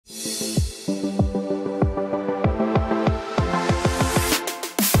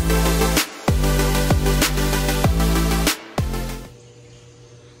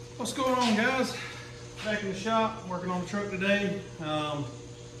truck today. I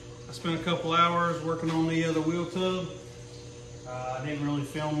spent a couple hours working on the other wheel tub. I didn't really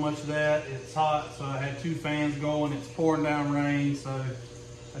film much of that. It's hot, so I had 2 fans going. It's pouring down rain, so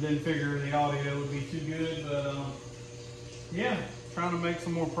I didn't figure the audio would be too good. But yeah, trying to make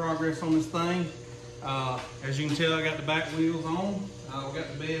some more progress on this thing. As you can tell, I got the back wheels on. I've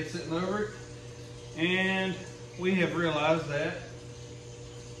got the bed sitting over it. And we have realized that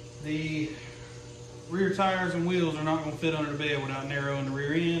the rear tires and wheels are not going to fit under the bed without narrowing the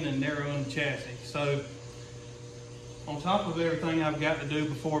rear end and narrowing the chassis. So on top of everything I've got to do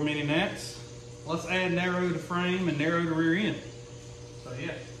before mini nats, let's add narrow the frame and narrow the rear end. So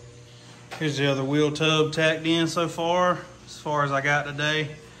yeah. Here's the other wheel tub tacked in so far as I got today.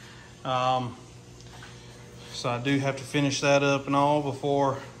 So I do have to finish that up and all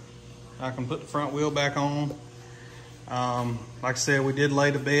before I can put the front wheel back on. Like I said, we did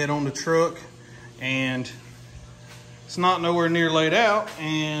lay the bed on the truck and it's not nowhere near laid out,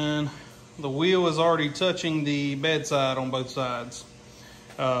 and the wheel is already touching the bedside on both sides.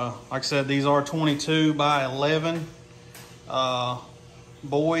 Like I said, these are 22 by 11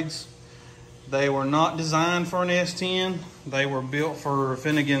 bodieds. They were not designed for an S10. They were built for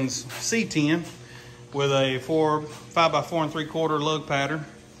Finnegan's C10 with a 5 by 4 3/4 lug pattern.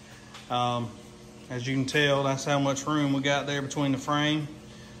 As you can tell, that's how much room we got there between the frame,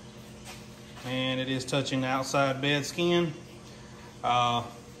 and it is touching the outside bed skin.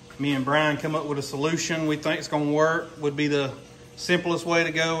 Me and Brian come up with a solution we think is going to work. Would be the simplest way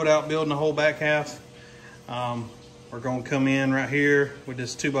to go without building the whole back half. We're going to come in right here with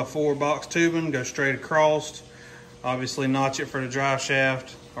this 2x4 box tubing, go straight across, obviously notch it for the drive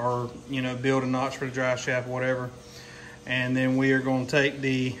shaft, or build a notch for the drive shaft, whatever. And then we are going to take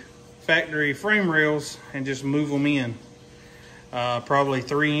the factory frame rails and just move them in, probably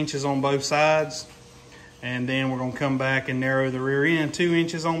 3 inches on both sides. And then we're going to come back and narrow the rear end 2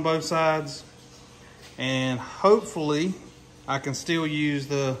 inches on both sides. And hopefully I can still use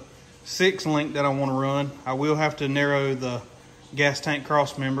the 6 link that I want to run. I will have to narrow the gas tank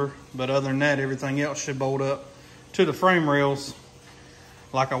cross member, but other than that, everything else should bolt up to the frame rails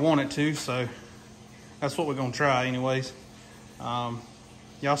like I want it to. So that's what we're going to try anyways.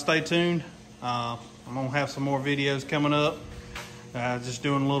 Y'all stay tuned. I'm gonna have some more videos coming up. Just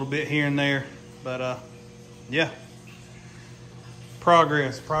doing a little bit here and there, but yeah,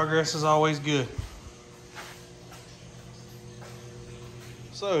 progress is always good.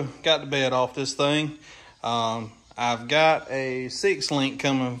 So got the bed off this thing. I've got a 6 link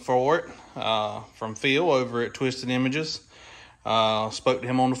coming for it from Phil over at Twisted Images. Spoke to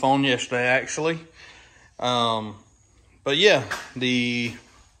him on the phone yesterday actually. But yeah, the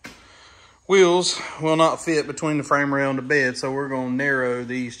wheels will not fit between the frame rail and the bed, so we're going to narrow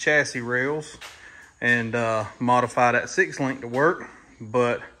these chassis rails and modify that 6 link to work.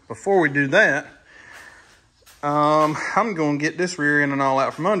 But before we do that, I'm going to get this rear end and all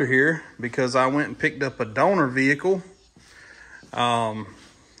out from under here, because I went and picked up a donor vehicle.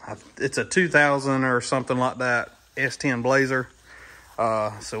 It's a 2000 or something like that S10 Blazer.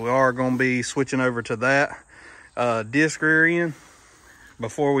 So we are going to be switching over to that disc rear end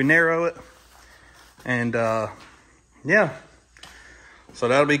before we narrow it. And yeah, so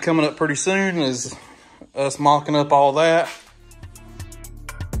that'll be coming up pretty soon, is us mocking up all that.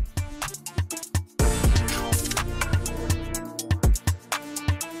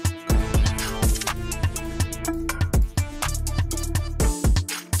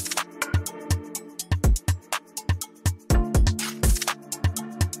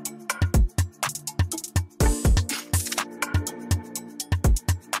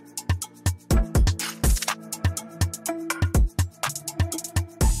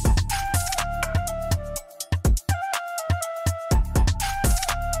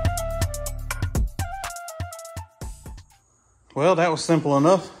 Well, that was simple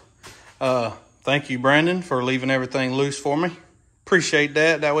enough. Thank you, Brandon, for leaving everything loose for me. Appreciate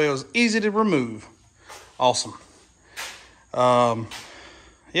that. That way it was easy to remove. Awesome.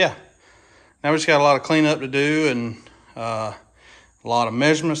 Yeah. Now we just got a lot of cleanup to do and a lot of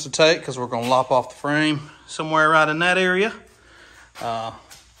measurements to take, because we're going to lop off the frame somewhere right in that area.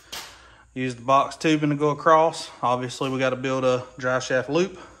 Use the box tubing to go across. Obviously, we got to build a drive shaft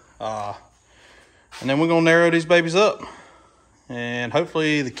loop. And then we're going to narrow these babies up. And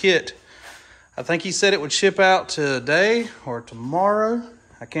hopefully the kit, I think he said it would ship out today or tomorrow.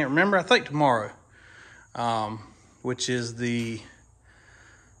 I can't remember. I think tomorrow, which is the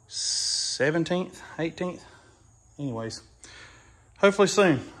 17th, 18th. Anyways, hopefully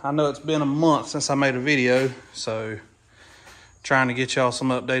soon. I know it's been a month since I made a video, so trying to get y'all some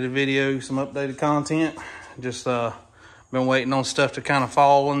updated videos, some updated content. Just Been waiting on stuff to kind of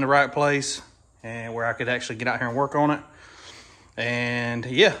fall in the right place and where I could actually get out here and work on it. And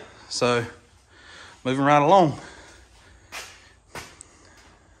yeah, so moving right along.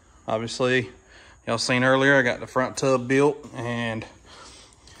 Obviously, y'all seen earlier, I got the front tub built and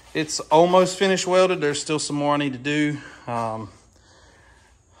it's almost finished welded. There's still some more I need to do. I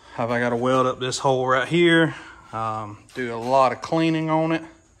got to weld up this hole right here. Do a lot of cleaning on it.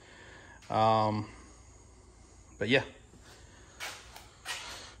 But yeah,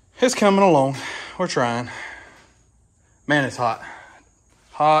 it's coming along. We're trying. Man, it's hot.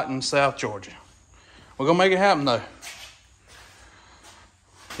 Hot in South Georgia. We're gonna make it happen though.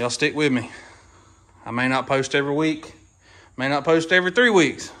 Y'all stick with me. I may not post every week, may not post every 3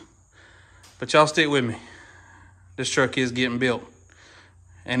 weeks, but y'all stick with me. This truck is getting built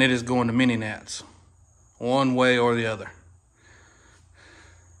and it is going to mini nats, one way or the other.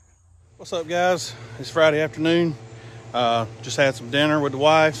 What's up guys? It's Friday afternoon. Just had some dinner with the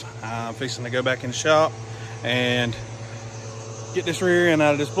wife. I'm fixing to go back in the shop and get this rear end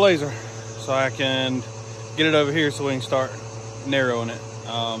out of this Blazer so I can get it over here so we can start narrowing it.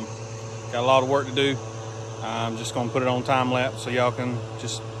 Got a lot of work to do. I'm just gonna put it on time lapse so y'all can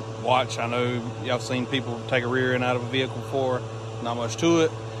just watch. I know y'all seen people take a rear end out of a vehicle before, not much to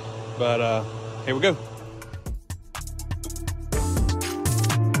it, but here we go.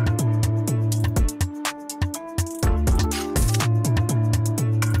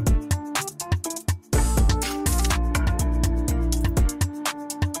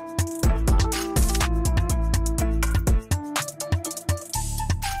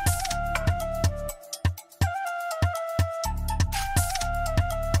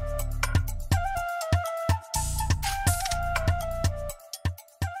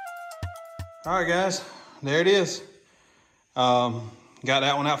 All right, guys, there it is. Got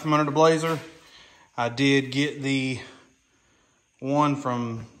that one out from under the Blazer. I did get the one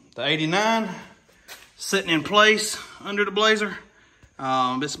from the 89 sitting in place under the Blazer.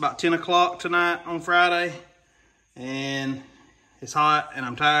 It's about 10 o'clock tonight on Friday, and it's hot and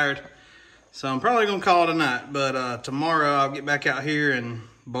I'm tired. So I'm probably gonna call it a night, but tomorrow I'll get back out here and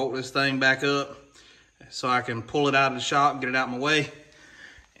bolt this thing back up so I can pull it out of the shop, get it out of my way.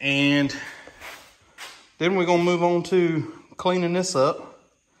 And then we're gonna move on to cleaning this up.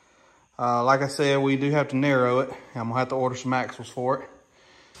 Like I said, we do have to narrow it. I'm gonna have to order some axles for it.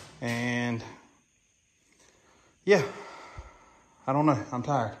 And yeah, I don't know, I'm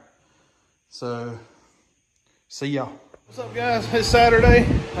tired. So, see y'all. What's up guys, it's Saturday.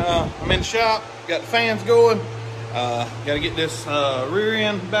 I'm in the shop, got the fans going. Gotta get this rear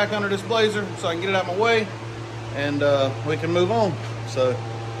end back under this Blazer so I can get it out of my way and we can move on. So,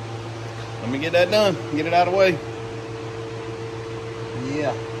 let me get that done, get it out of the way.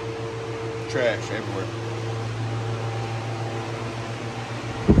 Yeah, trash everywhere.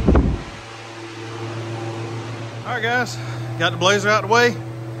 All right guys, got the Blazer out of the way.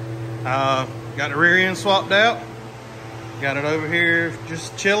 Got the rear end swapped out. Got it over here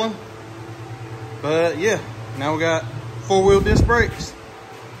just chilling. But yeah, now we got 4-wheel disc brakes.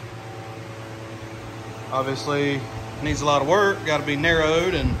 Obviously needs a lot of work, got to be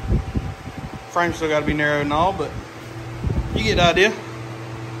narrowed, and frame still got to be narrowed and all, but you get the idea.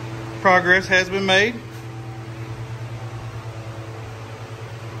 Progress has been made.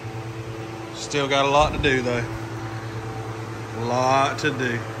 Still got a lot to do though. A lot to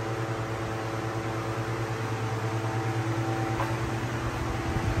do.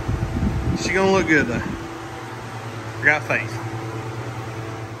 She gonna look good though. I got faith.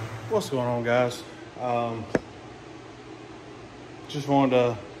 What's going on guys? Just wanted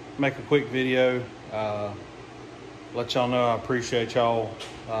to make a quick video, let y'all know I appreciate y'all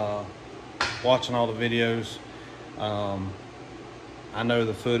watching all the videos. I know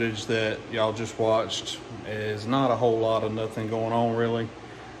the footage that y'all just watched is not a whole lot of nothing going on really.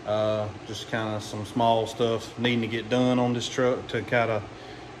 Just kind of some small stuff needing to get done on this truck to kind of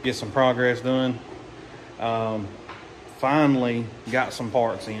get some progress done. Finally got some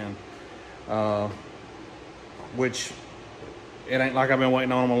parts in, which it ain't like I've been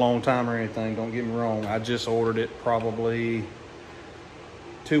waiting on them a long time or anything, don't get me wrong. I just ordered it probably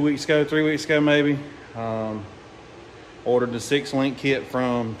 2 weeks ago, 3 weeks ago maybe. Ordered the 6-link kit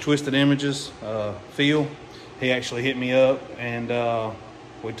from Twisted Images, Phil. He actually hit me up and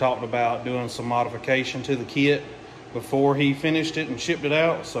we talked about doing some modification to the kit before he finished it and shipped it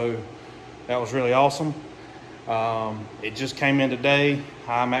out. So that was really awesome. It just came in today.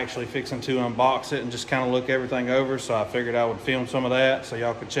 I'm actually fixing to unbox it and just kind of look everything over. So I figured I would film some of that so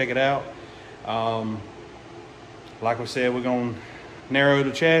y'all could check it out. Like we said, we're gonna narrow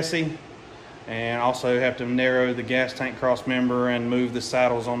the chassis. and also have to narrow the gas tank cross member and move the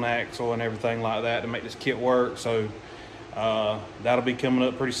saddles on the axle and everything like that to make this kit work. So that'll be coming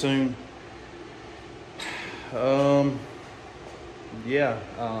up pretty soon. Yeah,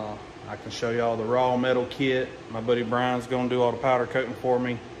 I can show y'all the raw metal kit. My buddy Brian's gonna do all the powder coating for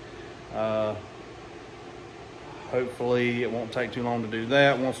me. Hopefully it won't take too long to do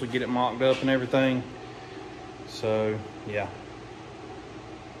that once we get it mocked up and everything. So yeah,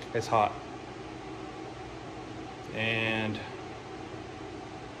 it's hot. And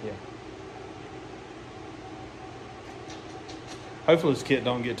yeah, hopefully this kit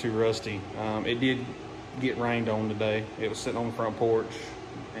don't get too rusty. It did get rained on today. It was sitting on the front porch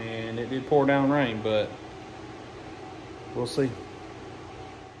and it did pour down rain, but we'll see.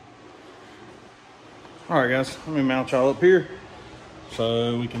 All right, guys, let me mount y'all up here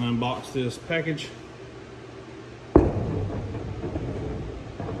so we can unbox this package. Let's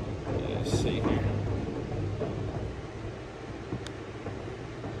see here.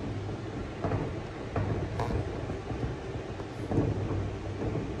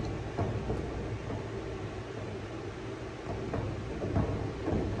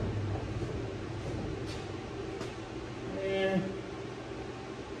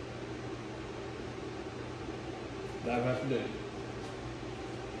 That'll have to do.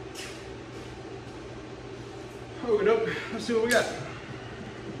 Hold it up. Let's see what we got.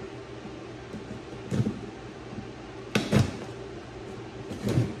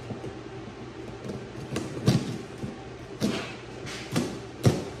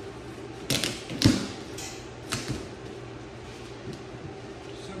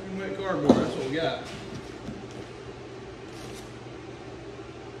 Soaking wet cardboard. That's what we got.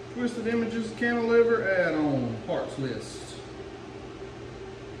 Twisted Images cantilever add-on parts list.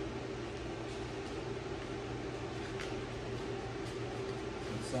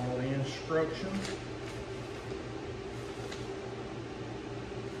 That's all the instructions.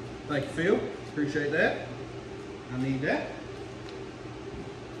 Thank you, Phil. Appreciate that. I need that.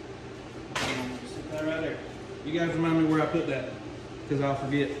 Sit that right there. You guys remind me where I put that, because I'll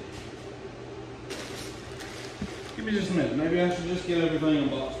forget. Give me just a minute. Maybe I should just get everything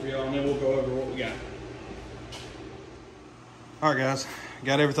unboxed for y'all and then we'll go over what we got. All right, guys,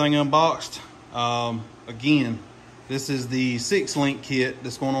 got everything unboxed. Again, this is the 6-link kit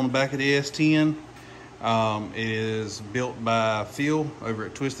that's going on the back of the S10. It is built by Phil over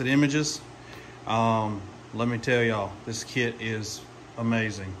at Twisted Images. Let me tell y'all, this kit is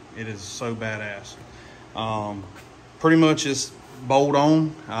amazing. It is so badass. Pretty much it's bolt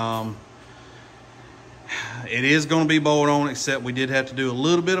on. It is going to be bolt on, except we did have to do a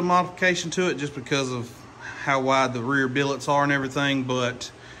little bit of modification to it just because of how wide the rear billets are and everything. But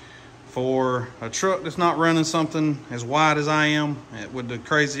for a truck that's not running something as wide as I am with the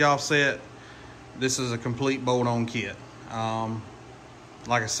crazy offset, this is a complete bolt on kit.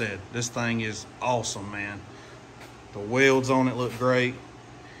 Like I said, this thing is awesome, man. The welds on it look great.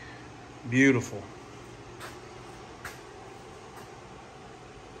 Beautiful.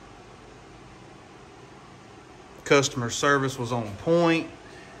 Customer service was on point.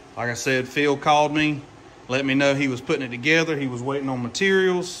 Like I said, Phil called me, let me know he was putting it together. He was waiting on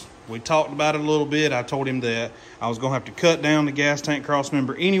materials. We talked about it a little bit. I told him that I was gonna have to cut down the gas tank cross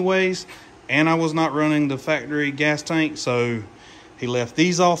member anyways, and I was not running the factory gas tank, so he left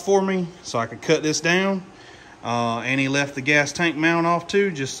these off for me so I could cut this down. And he left the gas tank mount off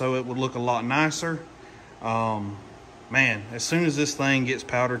too, just so it would look a lot nicer. Man, as soon as this thing gets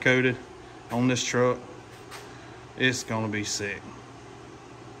powder coated on this truck, it's gonna be sick.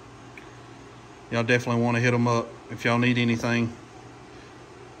 Y'all definitely want to hit them up if y'all need anything.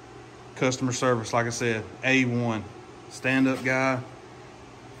 Customer service, like I said, A1. Stand-up guy,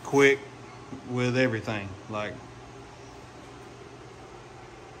 quick with everything. Like,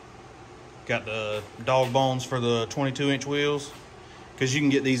 got the dog bones for the 22-inch wheels, because you can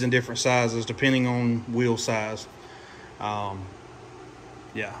get these in different sizes depending on wheel size. Yeah,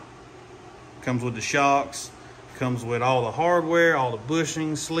 comes with the shocks. Comes with all the hardware, all the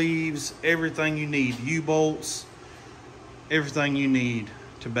bushings, sleeves, everything you need, U-bolts, everything you need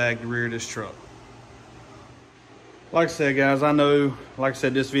to bag the rear of this truck. Like I said, guys, I know, like I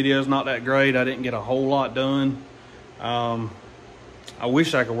said, this video is not that great. I didn't get a whole lot done. I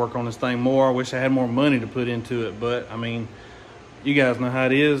wish I could work on this thing more. I wish I had more money to put into it, but I mean, you guys know how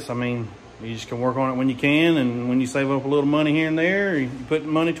it is. I mean, you just can work on it when you can, and when you save up a little money here and there, you put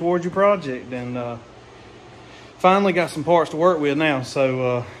money towards your project. And finally got some parts to work with now.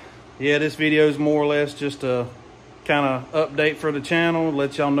 So yeah, this video is more or less just a kind of update for the channel,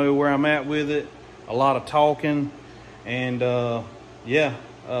 let y'all know where I'm at with it. A lot of talking, and yeah,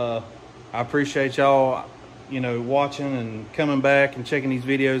 I appreciate y'all, watching and coming back and checking these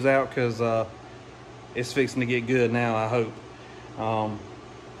videos out, because it's fixing to get good now, I hope.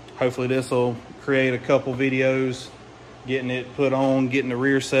 Hopefully this will create a couple videos, getting it put on, getting the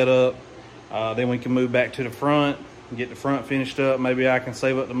rear set up. Then we can move back to the front, get the front finished up. Maybe I can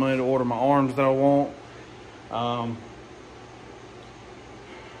save up the money to order my arms that I want.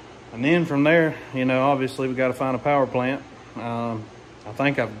 And then from there, obviously we got to find a power plant. I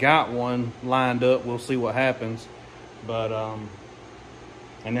think I've got one lined up. We'll see what happens. But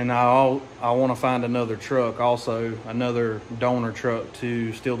and then I want to find another truck, also another donor truck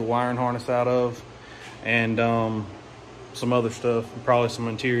to steal the wiring harness out of, and some other stuff, probably some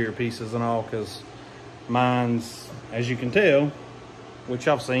interior pieces and all, because mine's, as you can tell, which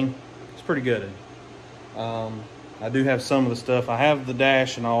I've seen, it's pretty good. I do have some of the stuff. I have the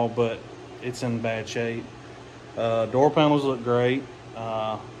dash and all, but it's in bad shape. Door panels look great.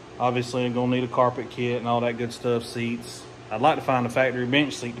 Obviously I'm gonna need a carpet kit and all that good stuff, seats. I'd like to find a factory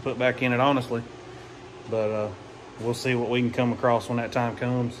bench seat to put back in it, honestly. But we'll see what we can come across when that time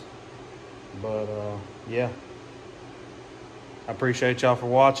comes. But yeah. I appreciate y'all for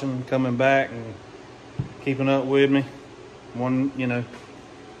watching, coming back and keeping up with me. Doing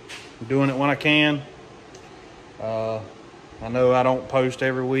it when I can. I know I don't post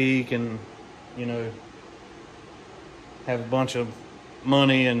every week and, have a bunch of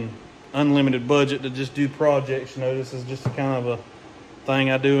money and unlimited budget to just do projects. This is just a kind of a thing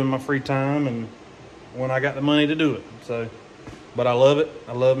I do in my free time and when I got the money to do it. So, but I love it.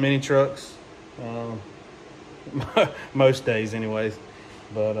 I love mini trucks. Most days anyways.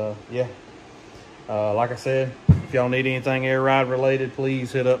 But yeah, like I said, if y'all need anything air ride related,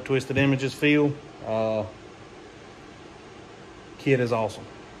 please hit up Twisted Images Feel. Kit is awesome,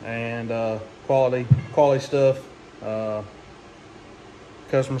 and quality stuff.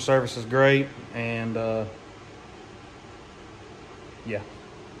 Customer service is great, and yeah,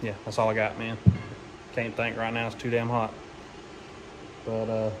 that's all I got, man. Can't think right now, it's too damn hot.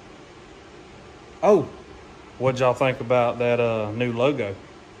 But oh, what'd y'all think about that new logo?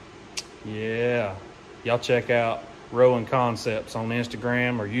 Yeah, y'all check out Rowan Concepts on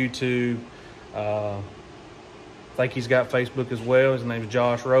Instagram or YouTube. I think he's got Facebook as well. His name's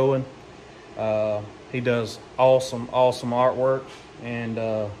Josh Rowan. He does awesome artwork, and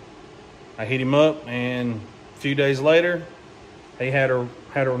I hit him up, and a few days later he had her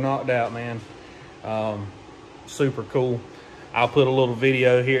knocked out, man. Super cool. I'll put a little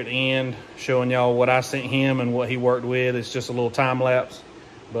video here at the end showing y'all what I sent him and what he worked with. It's just a little time lapse,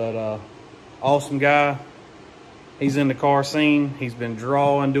 but awesome guy. He's in the car scene. He's been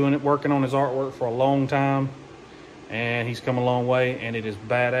drawing, working on his artwork for a long time, and he's come a long way, and it is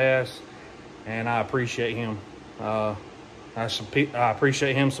badass, and I appreciate him. I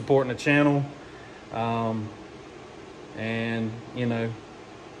appreciate him supporting the channel, and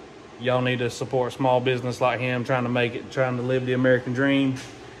y'all need to support small business like him, trying to live the American dream.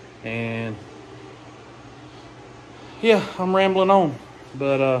 And yeah, I'm rambling on,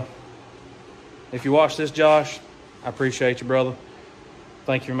 but if you watch this, Josh, I appreciate you, brother.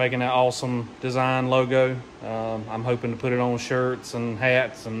 Thank you for making that awesome design logo. I'm hoping to put it on shirts and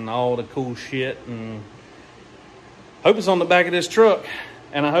hats and all the cool shit, and hope it's on the back of this truck,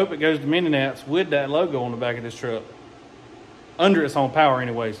 and I hope it goes to Mini Nats with that logo on the back of this truck. Under its own power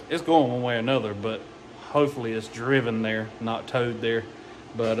anyways. It's going one way or another, but hopefully it's driven there, not towed there.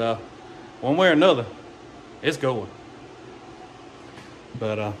 But one way or another, it's going.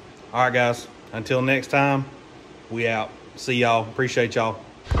 But all right, guys, until next time, we out. See y'all. Appreciate y'all.